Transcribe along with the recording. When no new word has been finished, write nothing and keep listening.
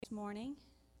this morning?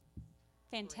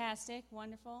 Fantastic,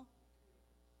 wonderful.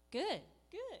 Good,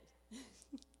 good.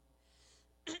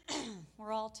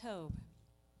 We're all Tob,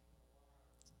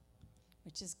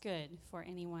 which is good for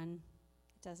anyone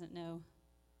that doesn't know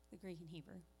the Greek and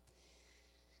Hebrew.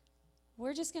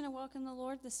 We're just going to welcome the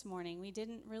Lord this morning. We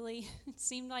didn't really, it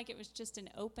seemed like it was just an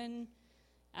open,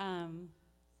 what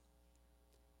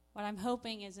I'm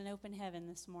hoping is an open heaven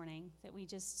this morning, that we're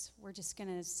just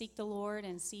going to seek the Lord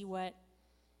and see what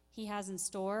He has in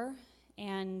store.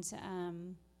 And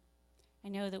I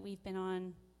know that we've been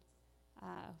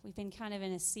kind of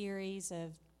in a series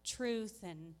of truth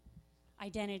and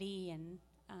identity and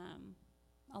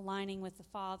aligning with the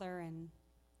Father and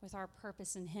with our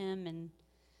purpose in Him. And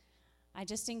I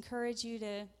just encourage you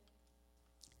to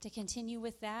continue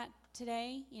with that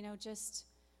today. You know, just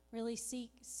really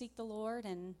seek the Lord,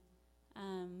 and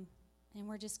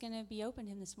we're just going to be open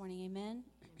to Him this morning. Amen.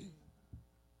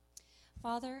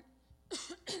 Father,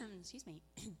 excuse me,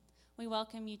 we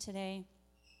welcome You today.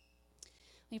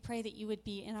 We pray that You would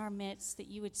be in our midst, that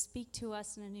You would speak to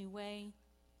us in a new way,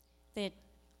 that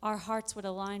our hearts would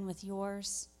align with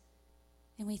Yours.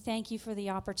 And we thank You for the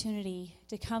opportunity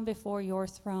to come before Your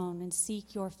throne and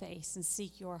seek Your face and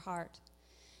seek Your heart.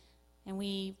 And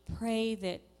we pray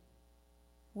that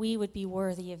we would be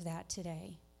worthy of that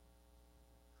today.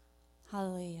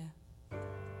 Hallelujah.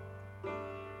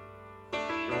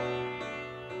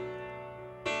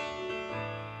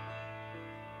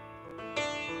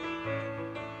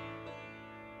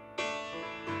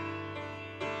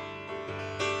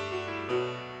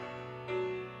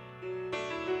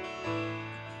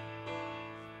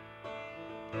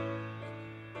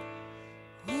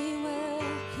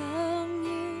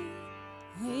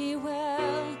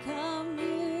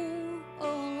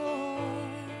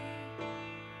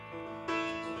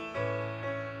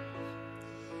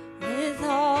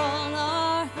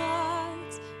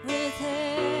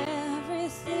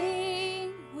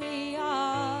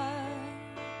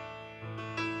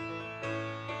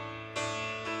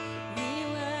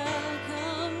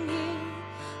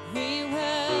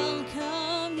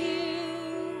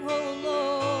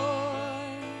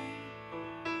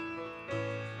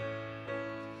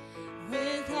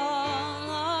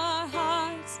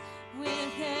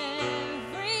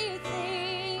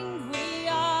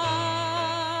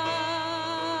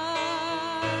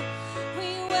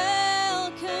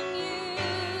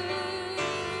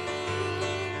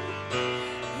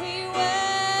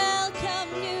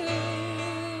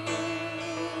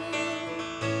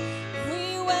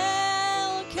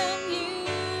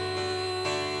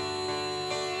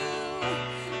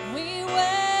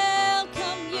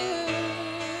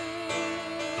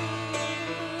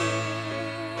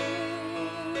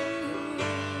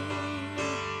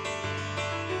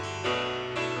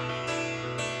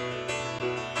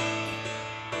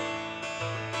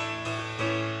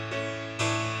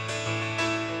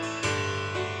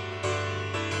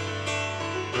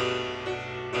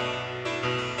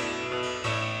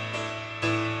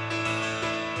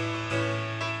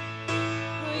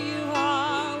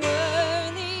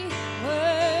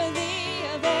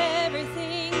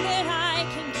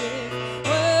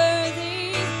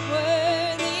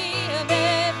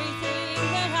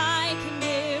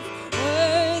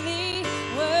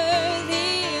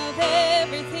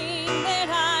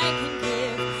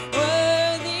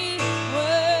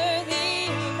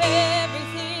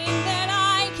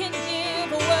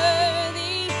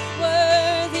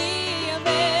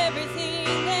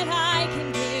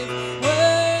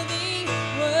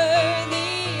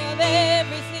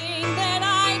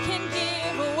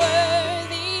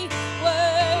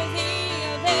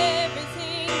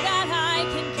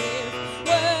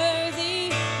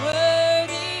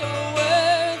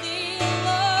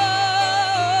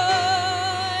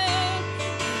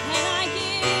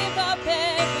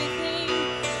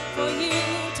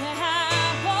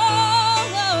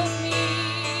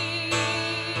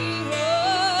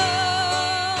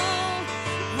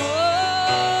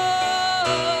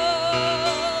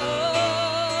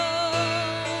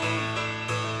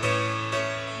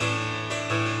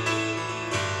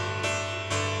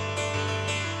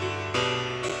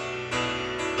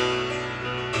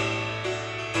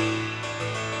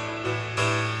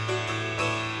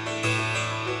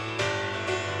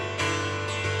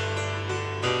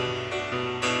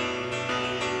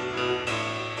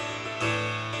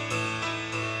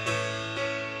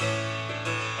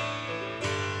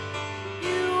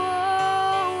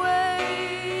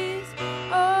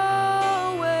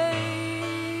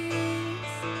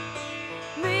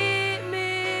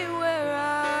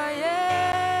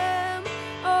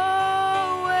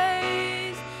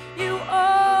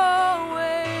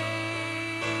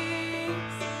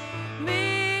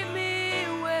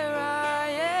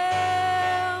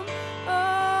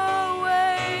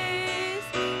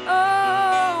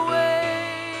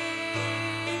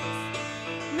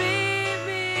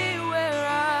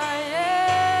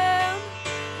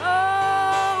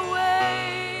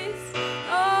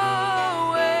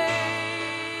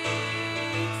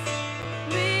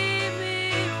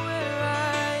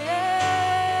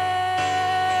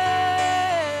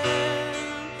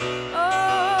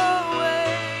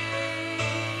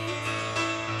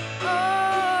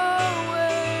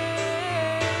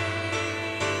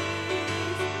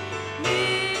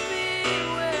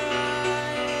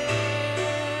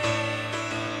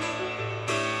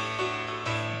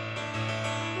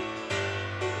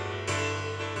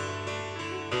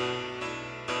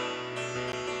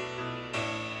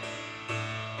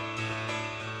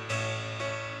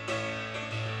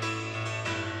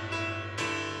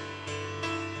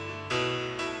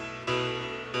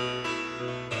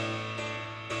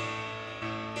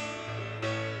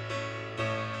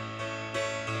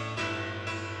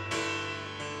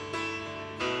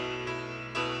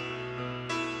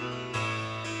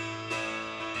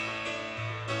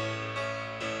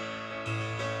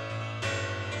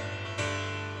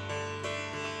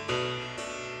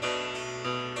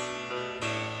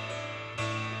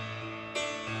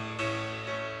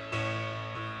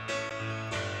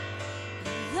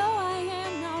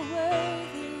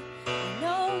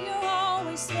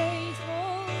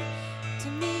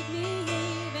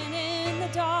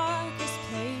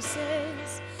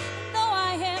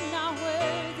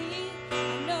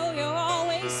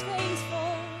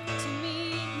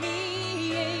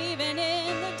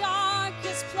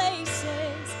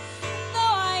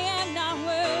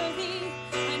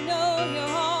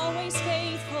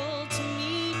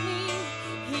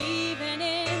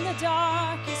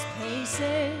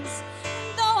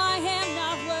 And though I am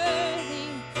not worthy,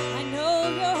 I know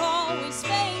you're always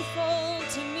faithful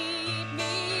to meet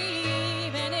me,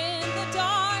 even in the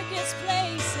darkest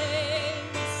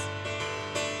places.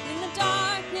 In the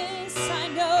darkness, I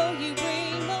know you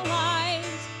bring the light.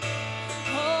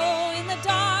 Oh, in the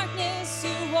darkness,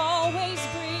 you always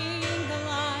bring the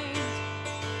light.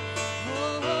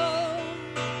 Oh,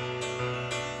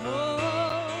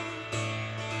 oh,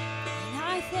 and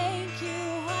I thank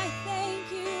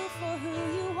you for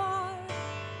who you are.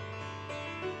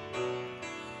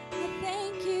 I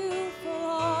thank you for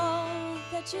all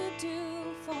that you do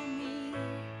for me.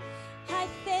 I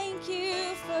thank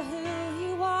you for who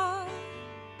you are.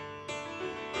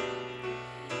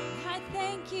 I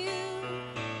thank you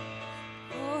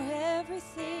for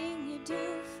everything you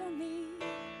do for me.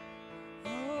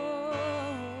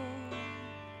 Oh.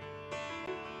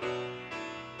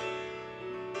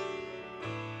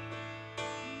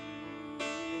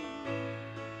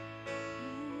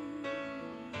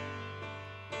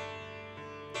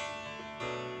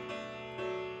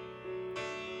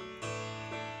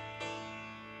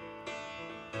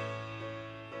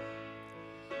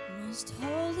 Most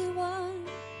Holy One,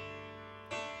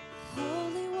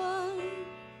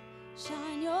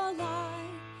 shine your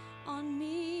light on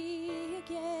me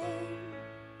again.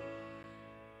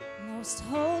 Most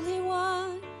Holy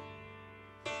One,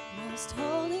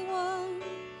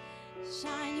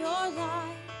 shine your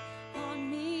light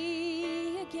on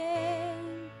me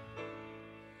again.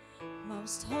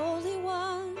 Most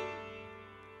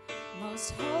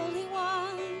Holy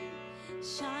One,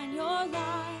 shine your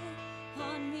light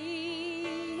on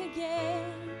me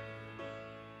again.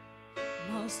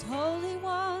 Most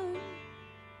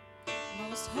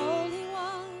Holy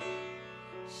One,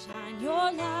 shine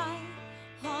your light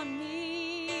on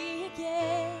me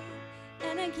again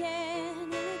and again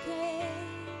and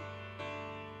again.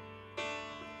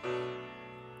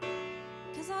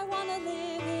 'Cause I want to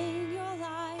live in your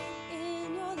light,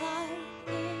 in your light,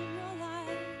 in your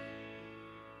light.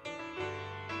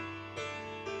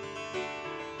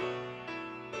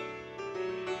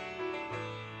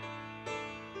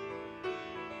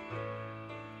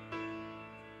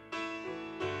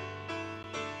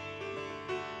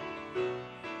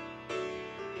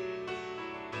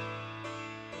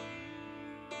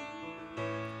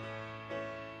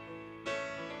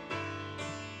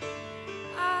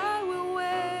 I will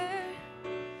wear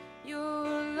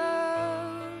your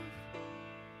love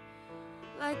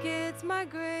like it's my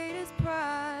greatest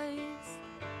prize.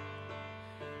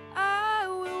 I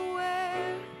will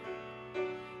wear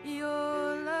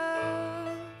your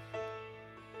love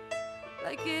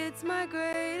like it's my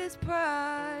greatest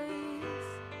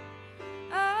prize.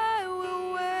 I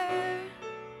will wear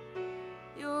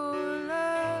your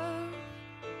love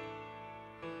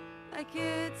like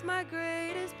it's my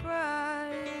greatest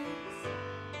prize.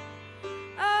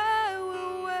 I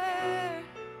will wear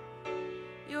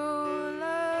your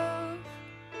love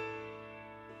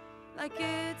like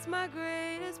it's my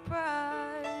greatest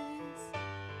prize.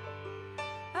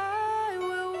 I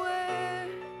will wear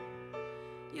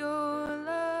your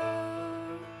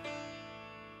love.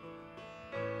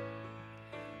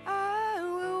 I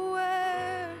will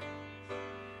wear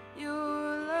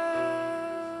your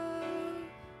love.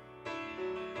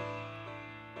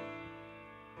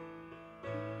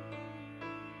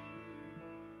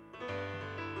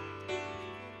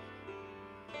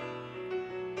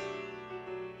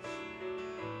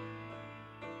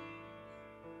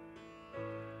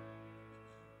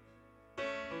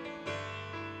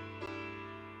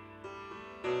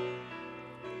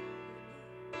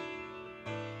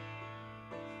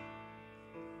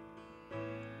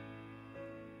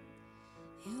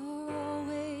 You're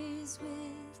always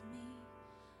with me,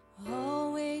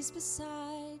 always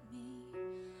beside me,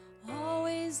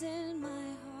 always in my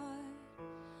heart,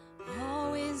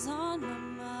 always on my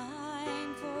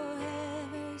mind,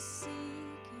 forever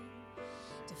seeking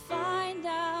to find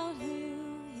out who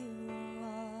you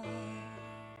are.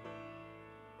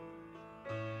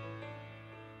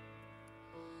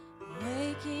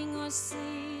 Waking or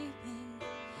sleeping,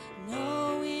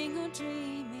 knowing or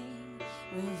dreaming,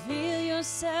 reveal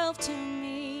yourself to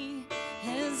me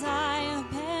as I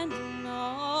abandon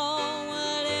all,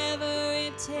 whatever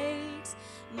it takes.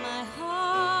 My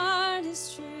heart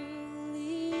is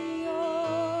truly yours.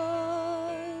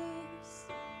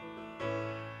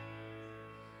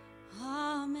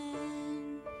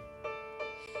 Amen.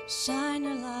 Shine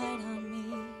your light on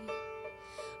me.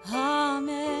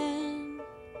 Amen.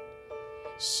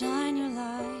 Shine your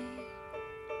light.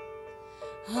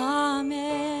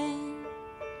 Amen.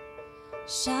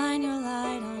 Shine your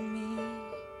light on me.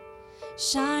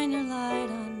 shine your light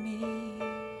on me.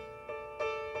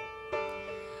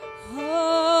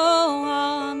 Oh,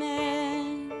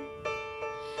 amen.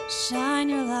 Shine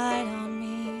your light on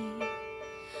me.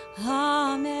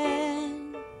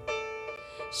 Amen.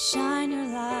 Shine your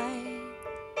light.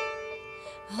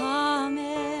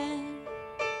 Amen.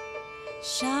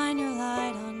 Shine your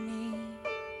light on me.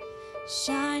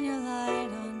 Shine your light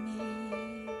on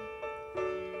me.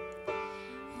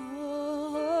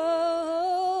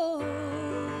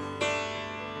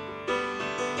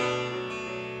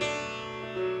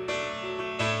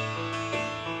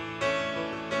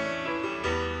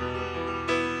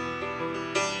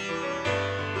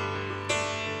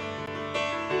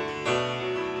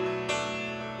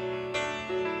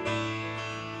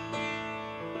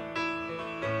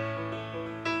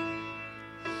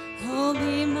 Oh,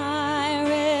 be my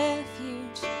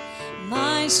refuge,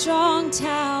 my strong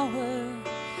tower.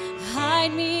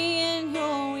 Hide me in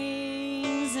your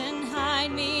wings and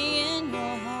hide me in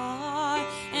your heart.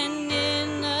 And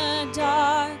in the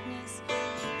darkness,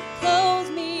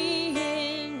 clothe me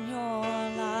in your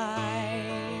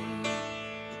light.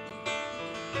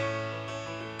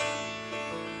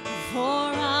 For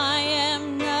I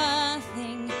am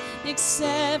nothing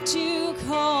except you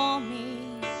call me.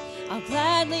 I'll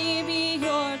gladly be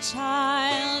your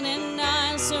child, and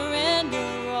I'll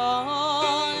surrender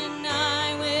all, and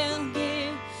I will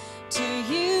give to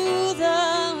you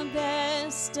the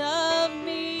best of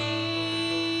me.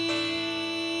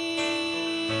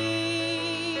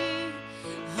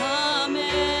 Amen.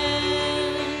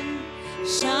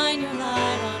 Shine your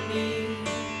light on me.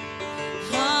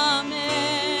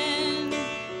 Amen.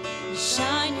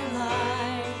 Shine your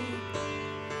light.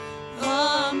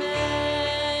 Amen.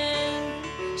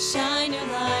 Shine your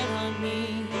light on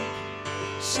me.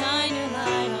 Shine your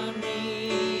light on me.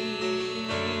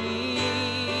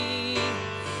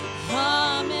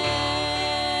 Amen.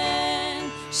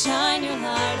 Shine your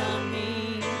light on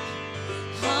me.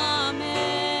 Amen.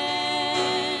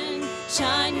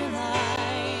 Shine your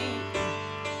light.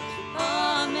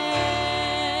 Amen.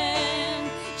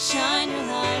 Shine your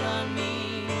light on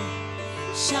me.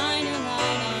 Shine your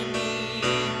light on me.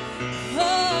 Oh,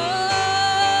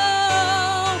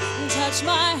 touch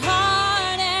my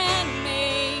heart and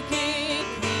make it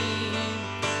clean.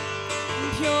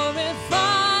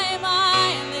 Purify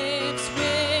my lips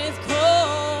with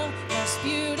coal. Most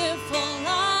beautiful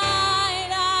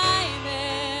light I've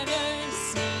ever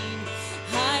seen.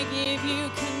 I give you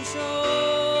control.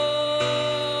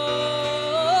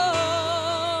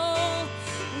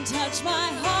 Touch my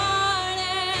heart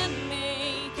and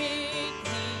make it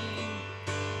clean.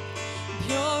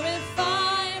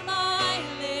 Purify my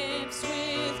lips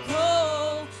with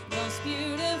coal. Most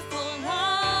beautiful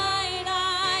light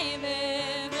I've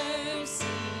ever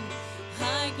seen.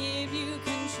 I give you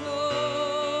control.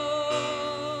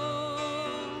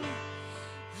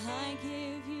 I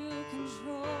give you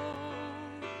control.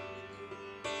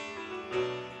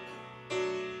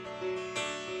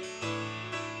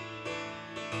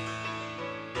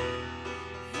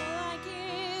 Oh, I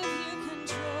give you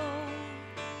control.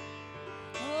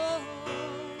 Oh,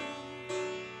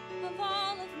 of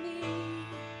all of me.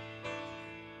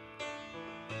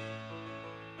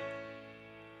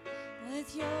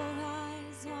 With your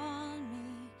eyes on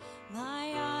me,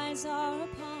 my eyes are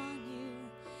upon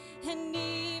you, and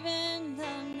even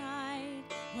the night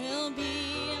will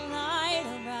be a light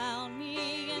around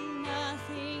me, and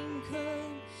nothing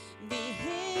could be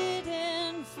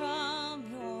hidden from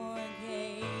your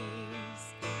gaze.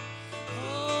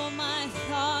 Oh, my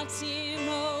thoughts,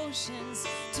 emotions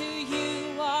to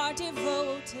you are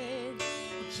devoted.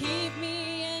 Keep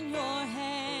me in your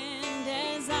hand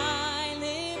as I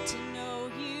live to know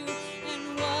you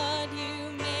and what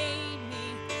you made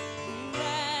me.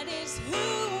 That is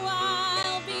who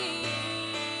I'll be.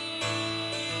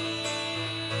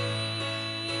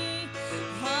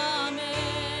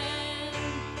 Amen.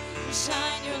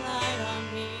 Shine your light on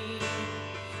me.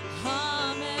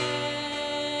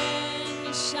 Amen.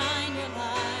 Shine your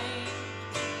light.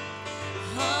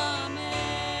 Amen.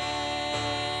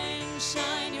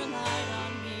 Shine your light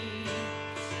on me.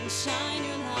 Shine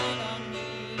your light on me.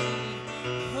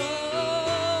 Oh,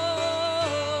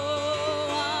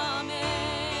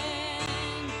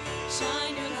 amen.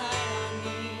 Shine your light on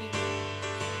me.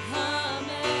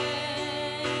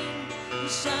 Amen.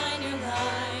 Shine your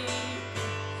light.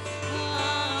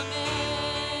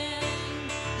 Amen.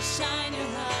 Shine your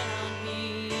light on me.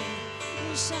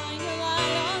 Shine your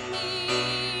light on me.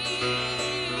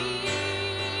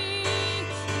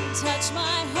 Touch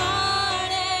my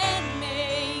heart and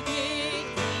make it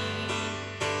clean.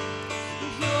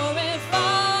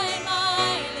 Purify my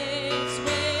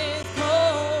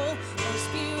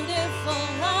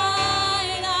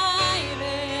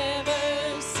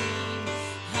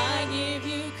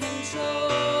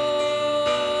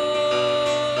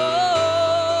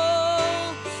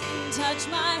touch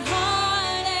my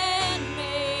heart and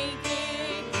make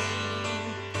it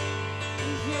clean.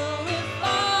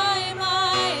 Purify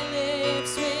my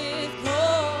lips with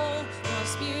gold,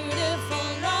 most beautiful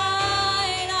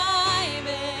light I've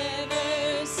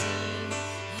ever seen.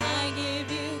 I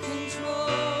give you control.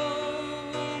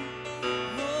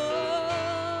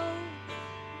 Oh,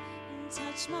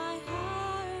 touch my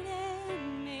heart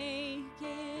and make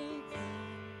it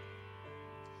clean.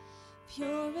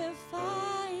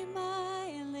 Purify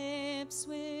my lips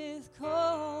with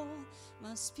coal,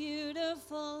 most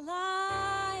beautiful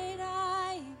light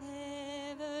I've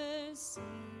ever seen.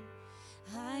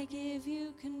 I give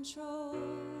you control.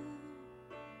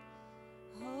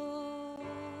 Oh,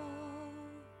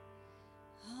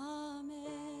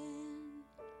 amen.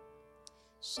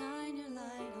 Shine your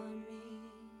light on me.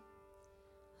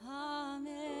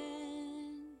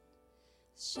 Amen.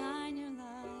 Shine your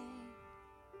light.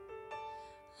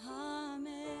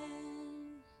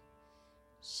 Amen.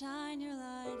 Shine your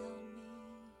light on me.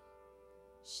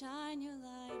 Shine your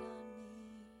light on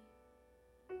me.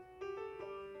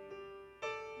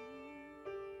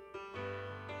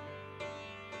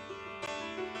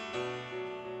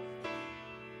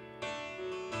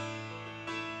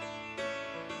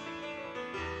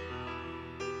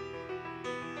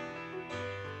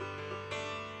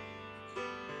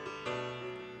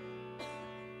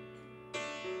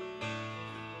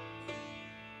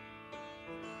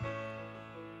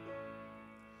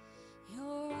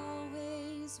 You're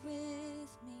always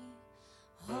with me,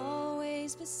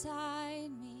 always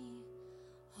beside me,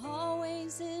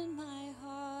 always in my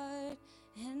heart,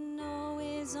 and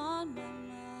always on my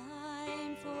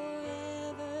mind,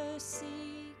 forever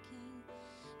seeking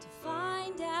to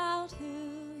find out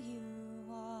who you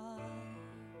are.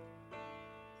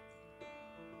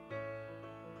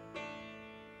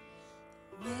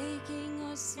 Waking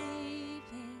or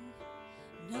sleeping,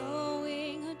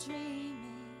 knowing or dreaming,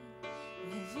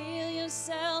 reveal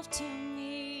yourself to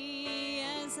me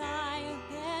as I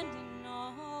abandon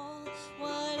all.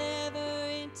 Whatever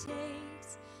it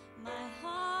takes, my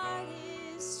heart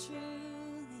is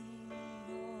truly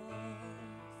yours.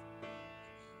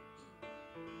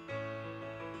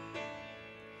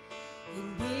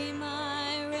 And be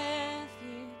my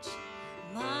refuge,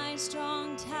 my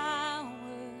strong tower.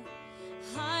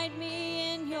 Hide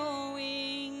me in your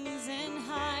wings and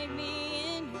hide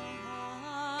me in your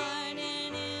heart,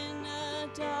 and in the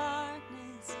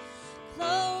darkness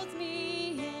clothe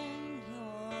me in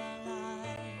your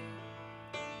light.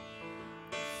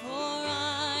 For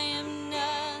I am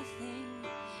nothing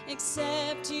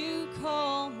except you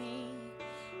call me.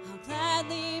 I'll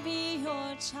gladly be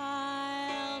your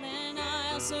child, and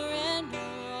I'll surrender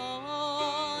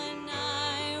all, and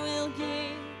I will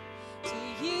give to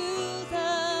you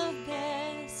the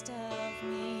best of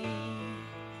me.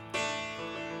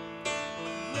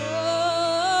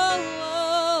 Oh,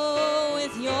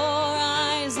 with your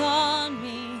eyes on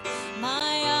me,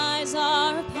 my eyes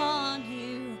are upon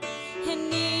you,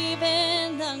 and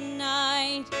even the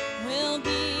night will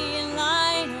be a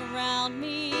light around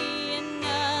me, and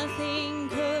nothing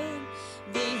could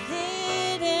be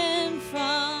hidden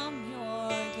from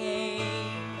your gaze.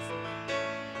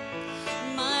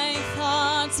 My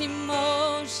thoughts,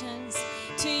 emotions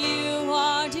to you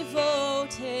are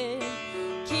devoted.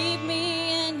 Keep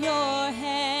me in your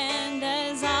hand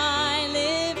as I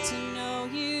live to know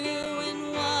you,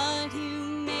 and what you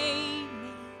made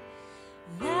me,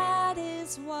 that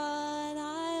is what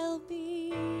I'll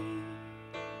be.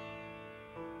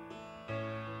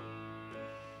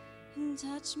 And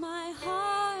touch my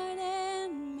heart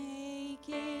and make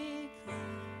it clean.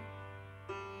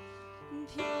 And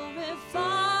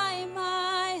purify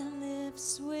my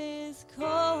lips with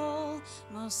coal,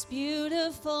 most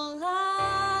beautiful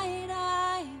light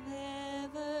I've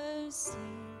ever seen.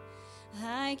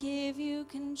 I give you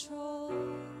control.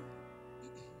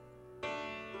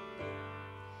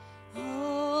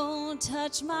 Oh,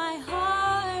 touch my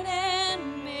heart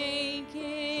and make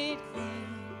it clean,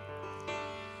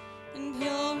 and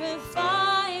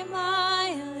purify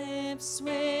my lips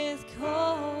with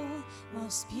coal,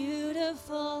 most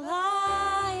beautiful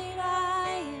light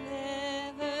I've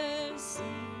ever seen.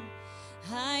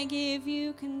 I give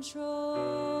you control.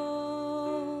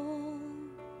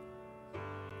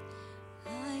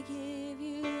 I give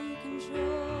you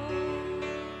control.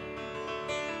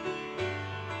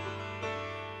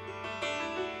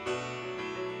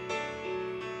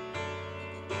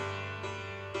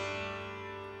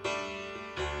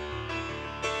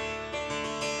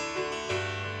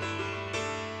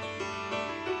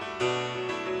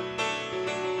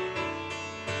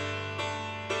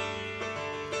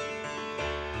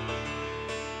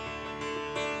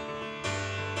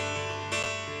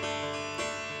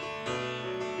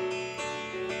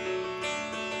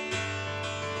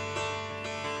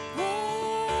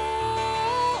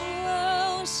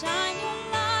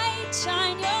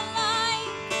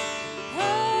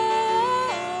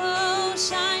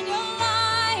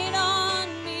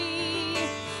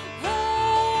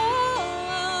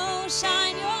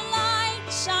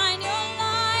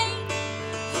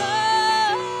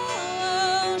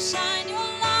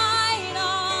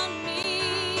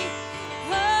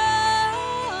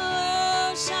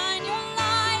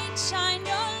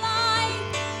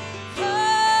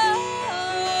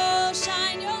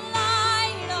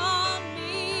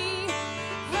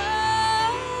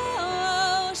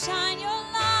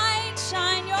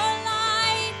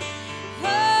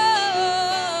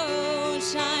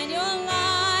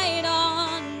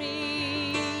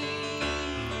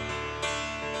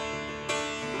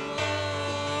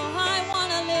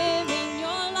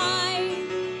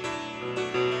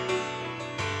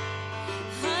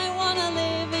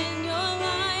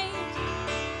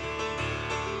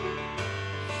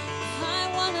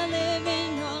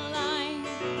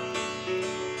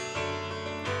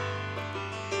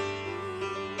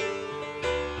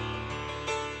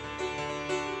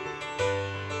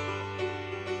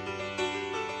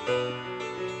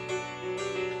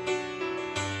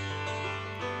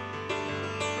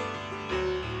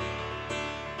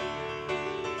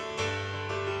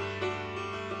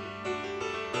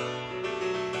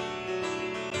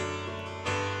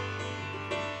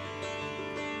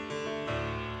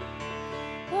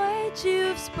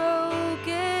 you've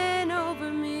spoken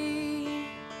over me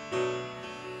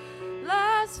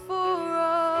lasts for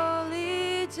all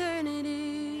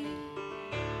eternity.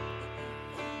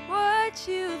 What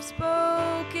you've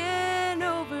spoken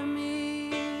over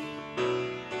me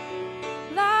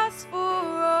lasts for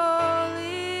all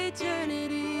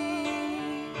eternity.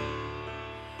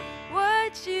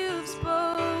 What you've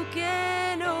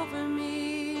spoken over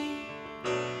me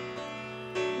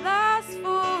lasts for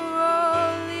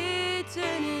all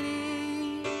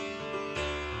eternity.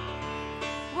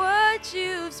 What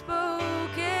you've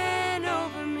spoken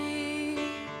over me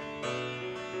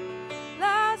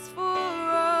lasts for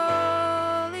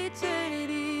all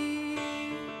eternity.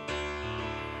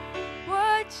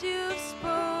 What you've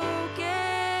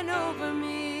spoken over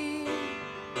me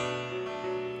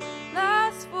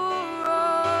lasts for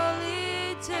all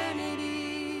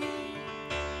eternity.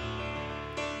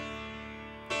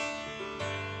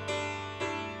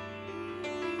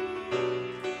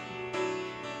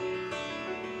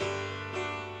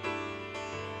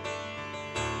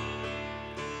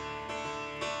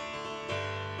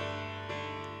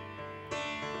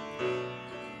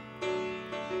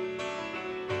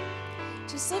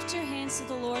 Just lift your hands to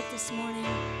the Lord this morning.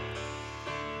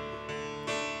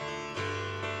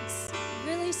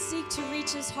 Really seek to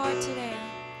reach his heart today.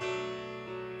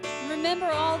 Remember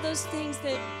all those things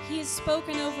that he has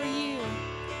spoken over you,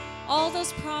 all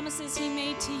those promises he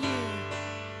made to you,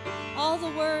 all the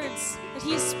words that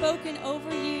he has spoken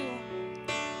over you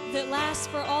that last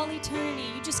for all eternity.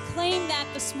 You just claim that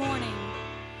this morning.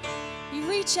 You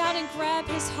reach out and grab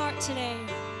his heart today.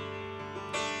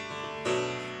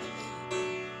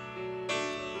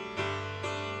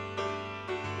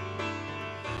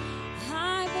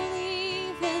 I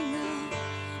believe in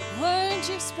the words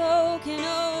you've spoken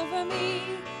over me.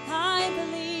 I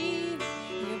believe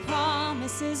your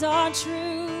promises are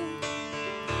true.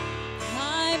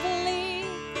 I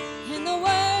believe in the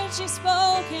words you've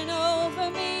spoken over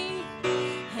me.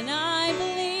 And I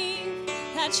believe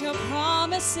that your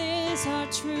promises are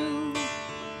true.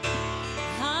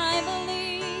 I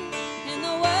believe in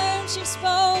the words you've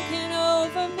spoken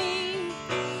over me.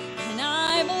 And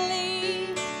I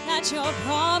believe that your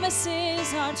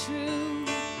promises are true.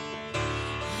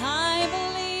 I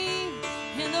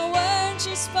believe in the words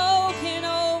you've spoken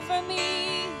over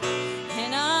me.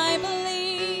 And I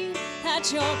believe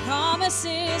that your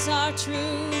promises are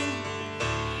true.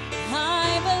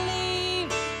 I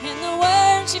believe in the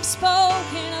words you've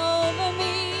spoken over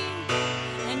me.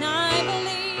 And I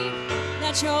believe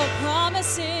that your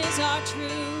promises are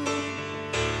true.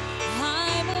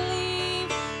 I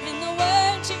believe in the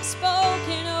words you've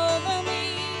spoken over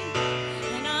me.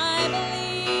 And I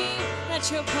believe that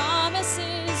your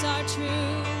promises are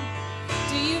true.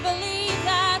 Do you believe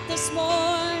that this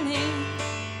morning?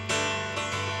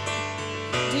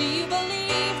 Do you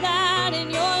believe that in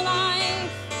your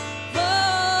life?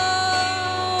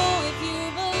 Oh, if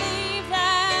you believe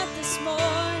that this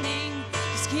morning,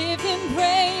 just give him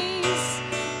praise.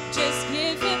 Just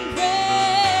give him praise.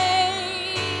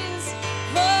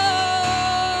 Oh,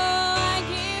 I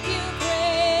give you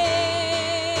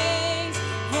praise.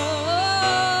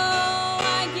 Oh, I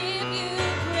give you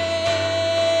praise.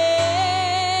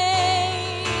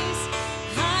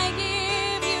 I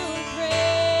give you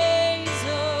praise.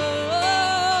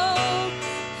 Oh,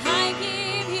 I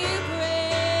give you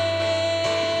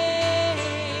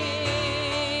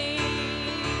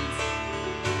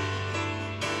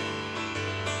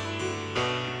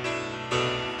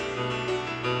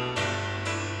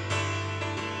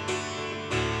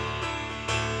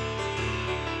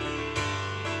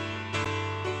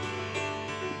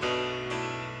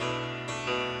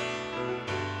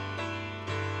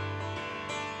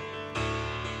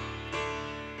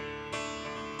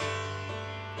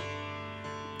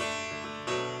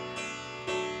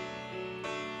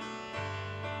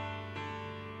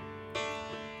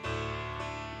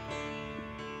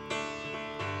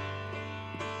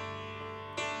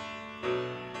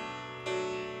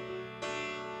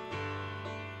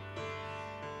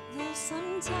Though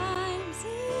sometimes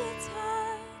it's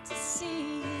hard to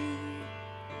see,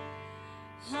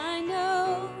 I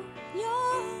know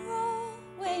you're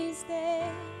always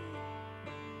there.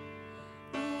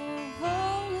 Oh,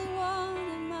 Holy One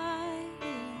and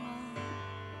Mighty One,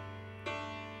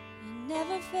 you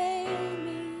never fail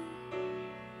me,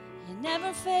 you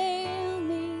never fail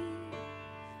me.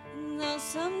 And though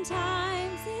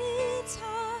sometimes it's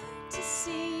hard to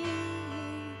see,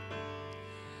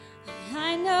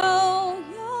 I know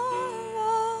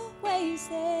you're always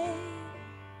there.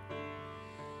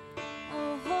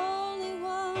 Oh, Holy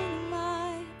One,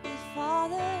 mighty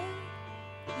Father,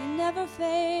 you never fail.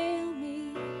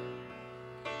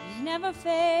 You never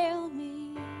fail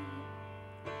me.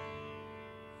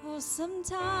 Oh,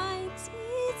 sometimes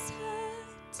it's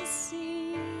hard to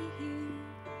see you,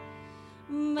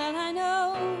 but I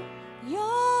know you're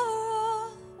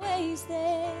always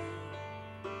there.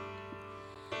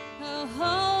 Oh,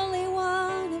 Holy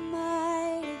One,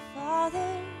 Almighty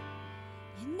Father,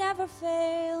 you never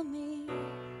fail me.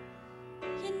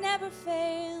 You never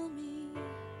fail me.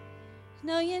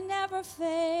 No, you never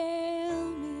fail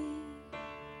me.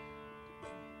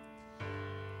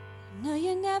 No,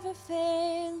 you never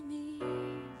fail me.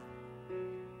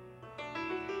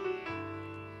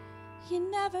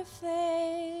 You never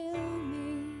fail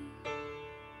me.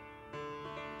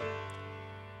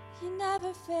 You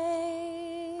never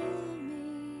fail me.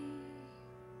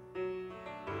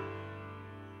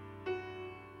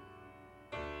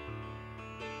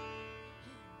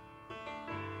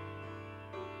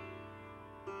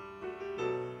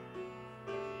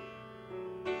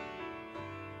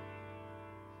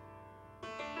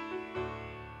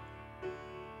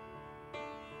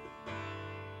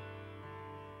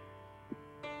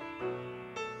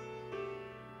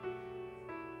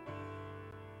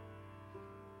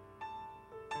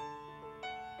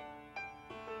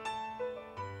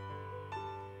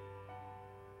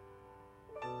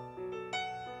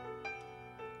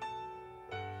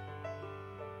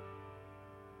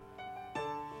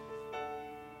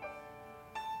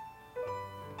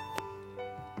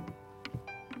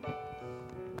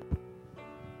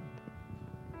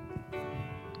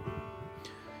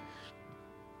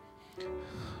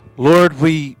 Lord,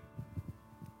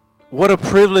 what a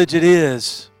privilege it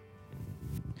is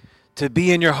to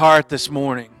be in your heart this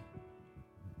morning.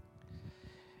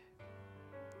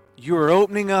 You are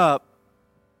opening up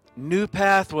new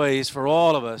pathways for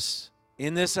all of us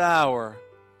in this hour,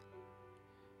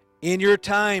 in your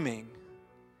timing.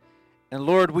 And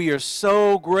Lord, we are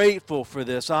so grateful for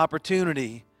this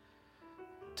opportunity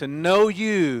to know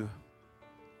you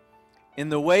in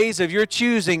the ways of your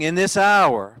choosing in this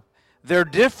hour. They're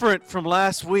different from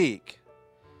last week.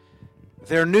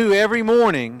 They're new every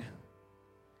morning.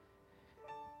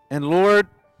 And Lord,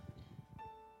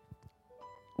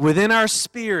 within our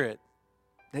spirit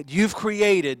that you've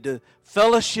created to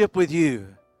fellowship with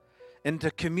you and to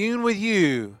commune with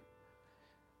you,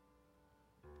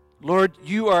 Lord,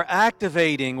 you are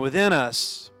activating within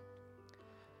us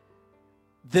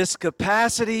this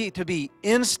capacity to be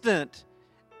instant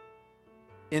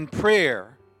in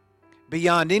prayer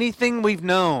beyond anything we've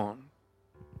known.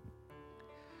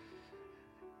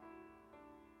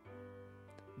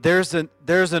 There's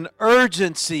an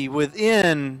urgency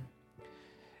within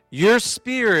your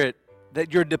spirit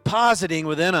that you're depositing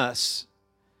within us.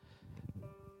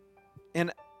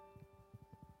 And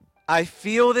I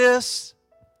feel this,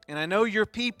 and I know your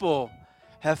people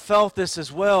have felt this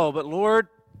as well, but Lord,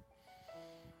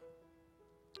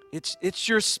 it's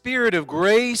your spirit of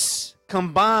grace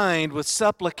combined with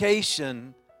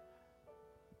supplication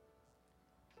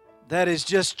that is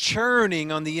just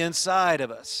churning on the inside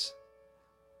of us.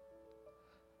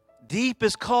 Deep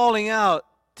is calling out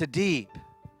to deep.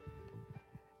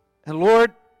 And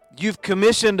Lord, you've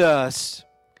commissioned us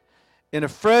in a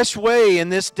fresh way in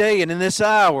this day and in this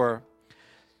hour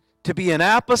to be an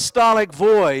apostolic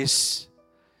voice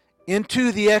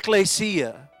into the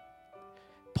ecclesia.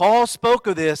 Paul spoke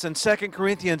of this in 2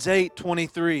 Corinthians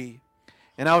 8:23.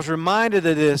 And I was reminded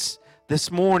of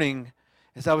this morning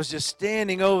as I was just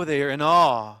standing over there in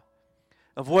awe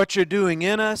of what you're doing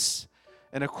in us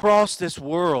and across this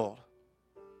world.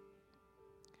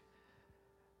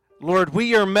 Lord,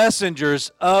 we are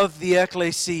messengers of the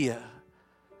ecclesia.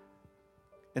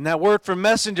 And that word for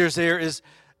messengers there is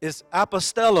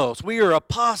apostolos. We are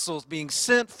apostles being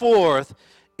sent forth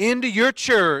into your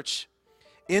church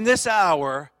in this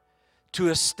hour to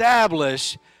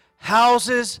establish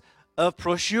houses of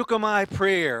proseuchomai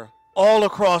prayer all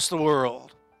across the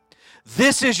world.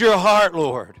 This is your heart,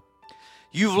 Lord.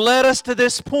 You've led us to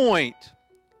this point,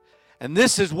 and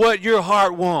this is what your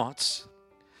heart wants.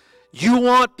 You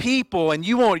want people and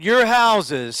you want your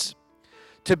houses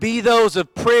to be those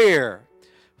of prayer,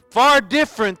 far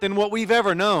different than what we've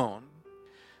ever known.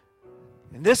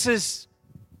 And this is,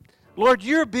 Lord,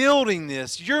 you're building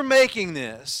this, you're making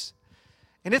this.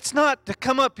 And it's not to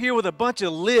come up here with a bunch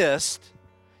of lists.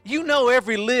 You know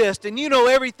every list and you know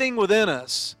everything within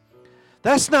us.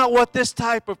 That's not what this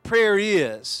type of prayer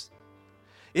is.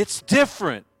 It's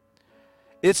different.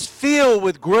 It's filled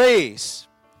with grace.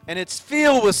 And it's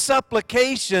filled with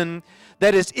supplication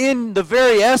that is in the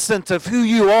very essence of who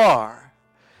you are.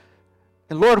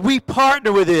 And Lord, we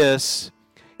partner with this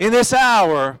in this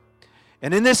hour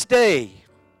and in this day.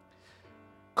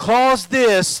 Cause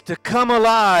this to come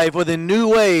alive within new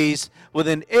ways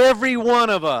within every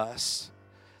one of us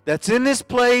that's in this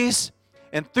place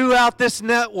and throughout this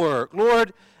network.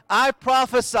 Lord, I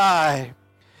prophesy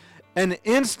an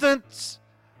instance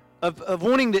of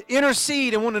wanting to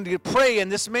intercede and wanting to pray in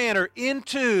this manner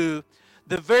into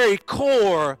the very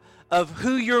core of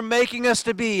who you're making us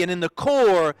to be, and in the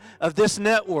core of this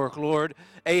network, Lord,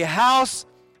 a house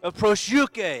of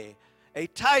proseuche, a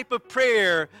type of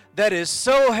prayer that is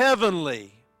so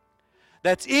heavenly,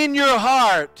 that's in your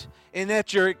heart, and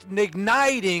that you're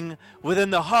igniting within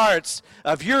the hearts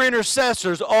of your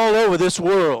intercessors all over this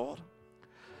world.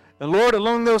 And Lord,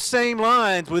 along those same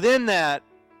lines, within that,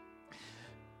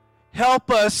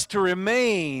 help us to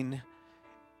remain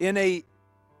in a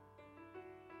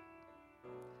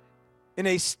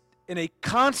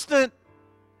constant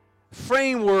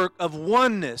framework of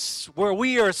oneness, where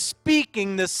we are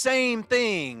speaking the same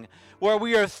thing, where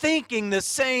we are thinking the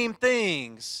same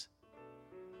things,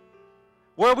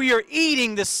 where we are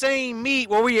eating the same meat,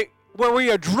 where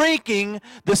we are drinking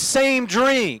the same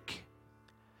drink.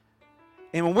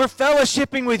 And when we're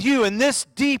fellowshipping with you in this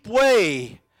deep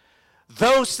way,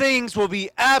 those things will be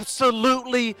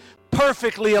absolutely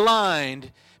perfectly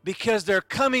aligned, because they're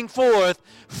coming forth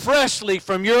freshly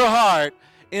from your heart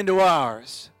into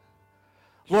ours.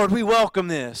 Lord, we welcome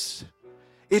this.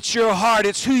 It's your heart.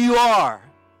 It's who you are.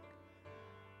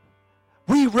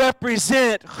 We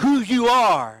represent who you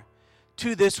are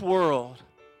to this world.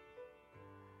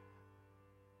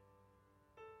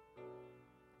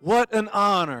 What an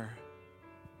honor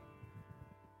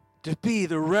to be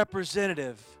the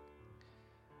representative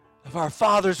of our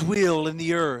Father's will in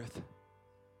the earth.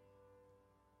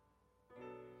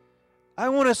 I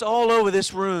want us all over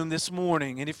this room this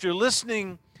morning, and if you're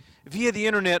listening via the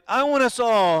internet, I want us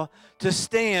all to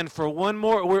stand for one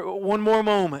more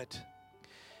moment.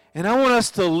 And I want us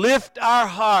to lift our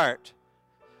heart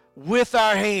with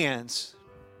our hands.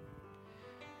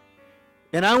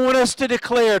 And I want us to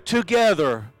declare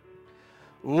together,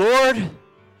 Lord,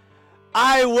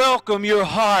 I welcome your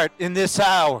heart in this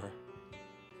hour.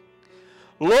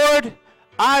 Lord,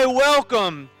 I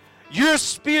welcome your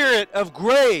spirit of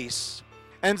grace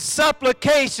and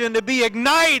supplication to be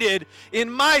ignited in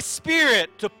my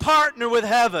spirit to partner with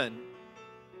heaven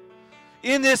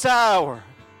in this hour.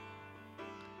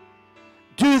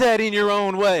 Do that in your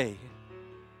own way.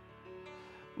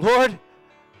 Lord,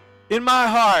 in my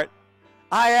heart,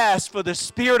 I ask for the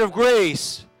spirit of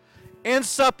grace and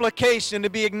supplication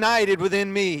to be ignited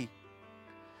within me,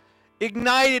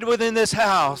 ignited within this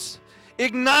house,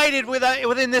 ignited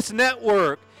within this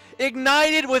network,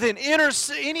 ignited within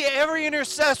every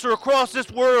intercessor across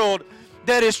this world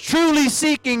that is truly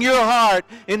seeking your heart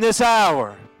in this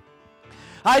hour.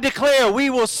 I declare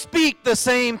we will speak the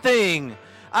same thing.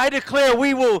 I declare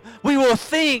we will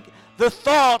think the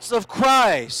thoughts of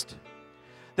Christ,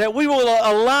 that we will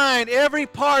align every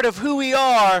part of who we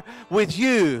are with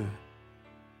you.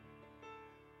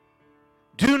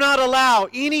 Do not allow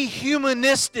any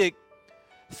humanistic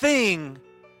thing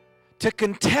to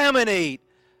contaminate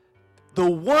the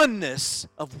oneness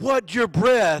of what your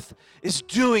breath is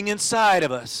doing inside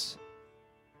of us.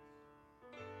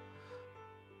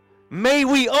 May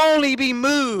we only be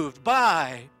moved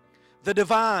by the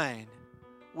divine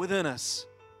within us.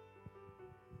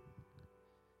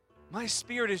 My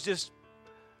spirit is just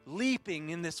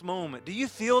leaping in this moment. Do you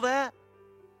feel that?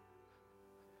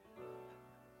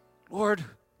 Lord,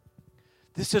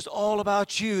 this is all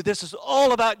about you. This is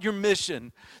all about your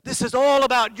mission. This is all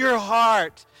about your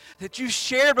heart that you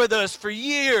shared with us for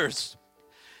years.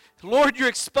 Lord, you're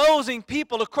exposing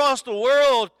people across the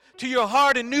world to your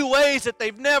heart in new ways that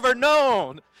they've never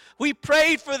known. We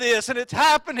prayed for this, and it's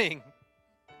happening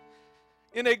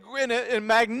in a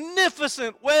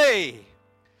magnificent way.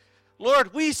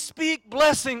 Lord, we speak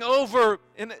blessing over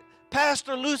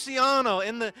Pastor Luciano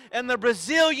and the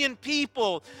Brazilian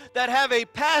people that have a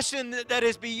passion that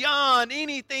is beyond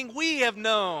anything we have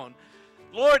known.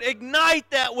 Lord, ignite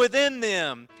that within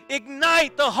them.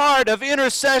 Ignite the heart of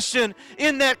intercession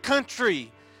in that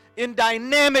country in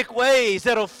dynamic ways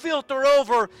that will filter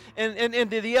over and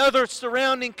into the other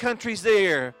surrounding countries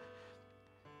there.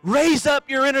 Raise up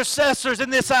your intercessors in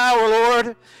this hour,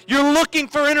 Lord. You're looking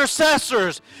for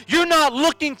intercessors. You're not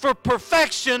looking for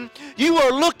perfection. You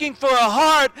are looking for a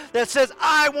heart that says,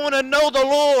 I want to know the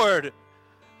Lord.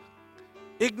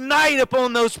 Ignite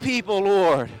upon those people,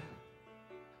 Lord.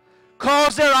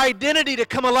 Cause their identity to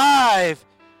come alive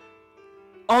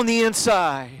on the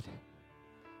inside.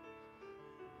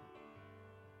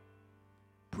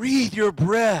 Breathe your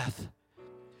breath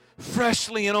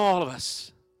freshly in all of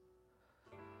us.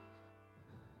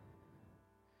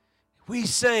 we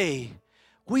say,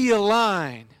 we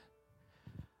align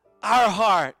our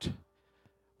heart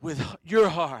with your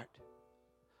heart.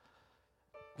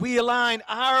 We align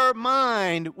our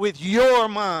mind with your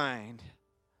mind.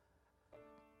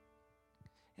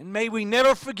 And may we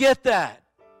never forget that.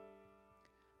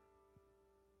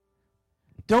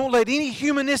 Don't let any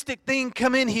humanistic thing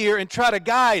come in here and try to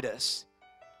guide us.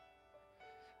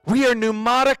 We are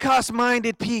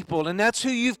pneumatikos-minded people, and that's who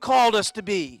you've called us to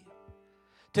be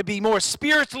more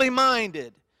spiritually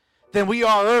minded than we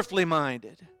are earthly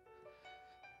minded,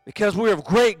 because we're of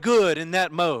great good in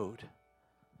that mode.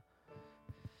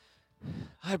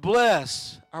 I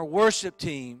bless our worship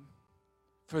team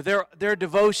for their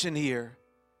devotion here.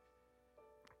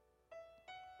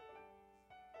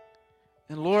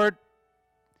 And Lord,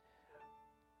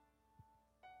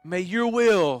 may your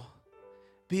will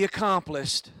be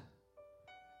accomplished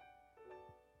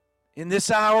in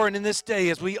this hour and in this day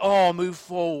as we all move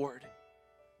forward.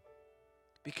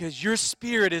 Because your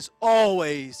Spirit is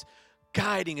always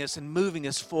guiding us and moving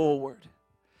us forward.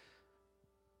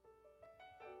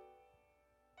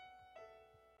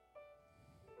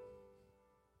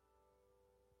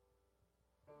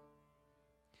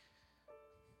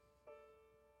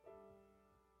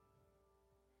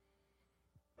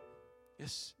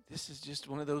 This is just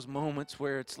one of those moments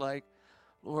where it's like,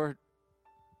 Lord,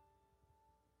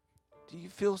 do you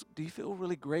feel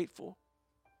really grateful?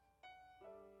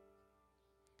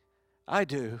 I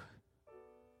do.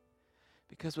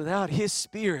 Because without His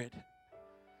Spirit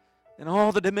and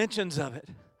all the dimensions of it,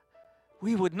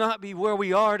 we would not be where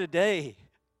we are today.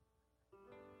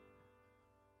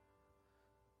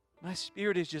 My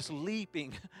spirit is just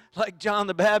leaping like John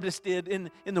the Baptist did in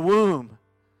the womb.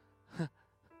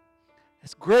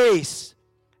 It's grace.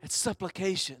 It's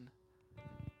supplication.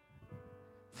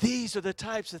 These are the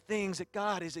types of things that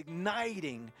God is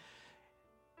igniting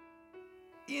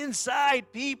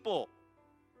inside people.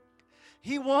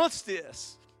 He wants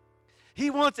this. He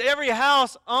wants every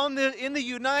house in the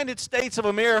United States of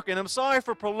America, and I'm sorry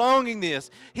for prolonging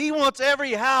this. He wants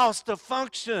every house to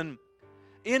function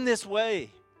in this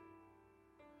way.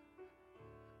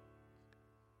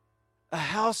 A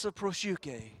house of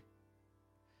proseuche.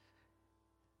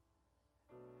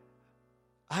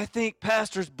 I think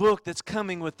Pastor's book that's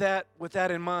coming with that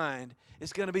in mind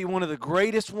is going to be one of the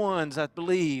greatest ones I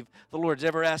believe the Lord's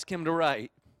ever asked him to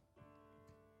write.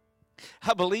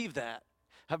 I believe that.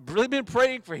 I've really been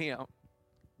praying for him.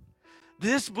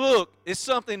 This book is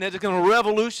something that is going to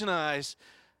revolutionize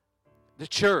the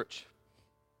church,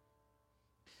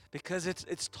 because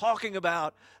it's talking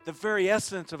about the very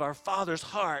essence of our Father's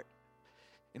heart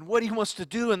and what He wants to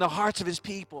do in the hearts of His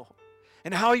people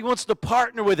and how He wants to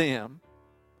partner with them.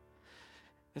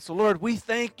 And so, Lord, we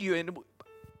thank you. And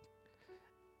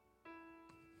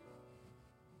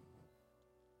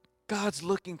God's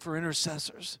looking for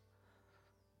intercessors.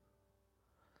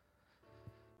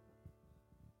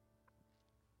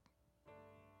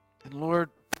 And Lord,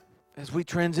 as we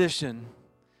transition,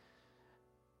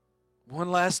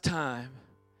 one last time,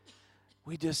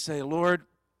 we just say, Lord,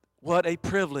 what a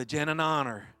privilege and an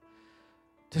honor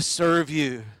to serve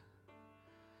you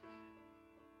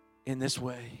in this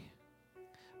way.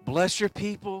 Bless your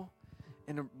people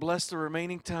and bless the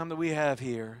remaining time that we have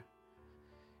here.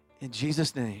 In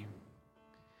Jesus' name,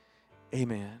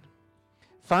 amen.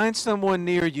 Find someone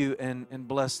near you and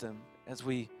bless them as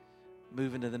we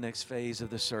move into the next phase of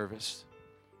the service.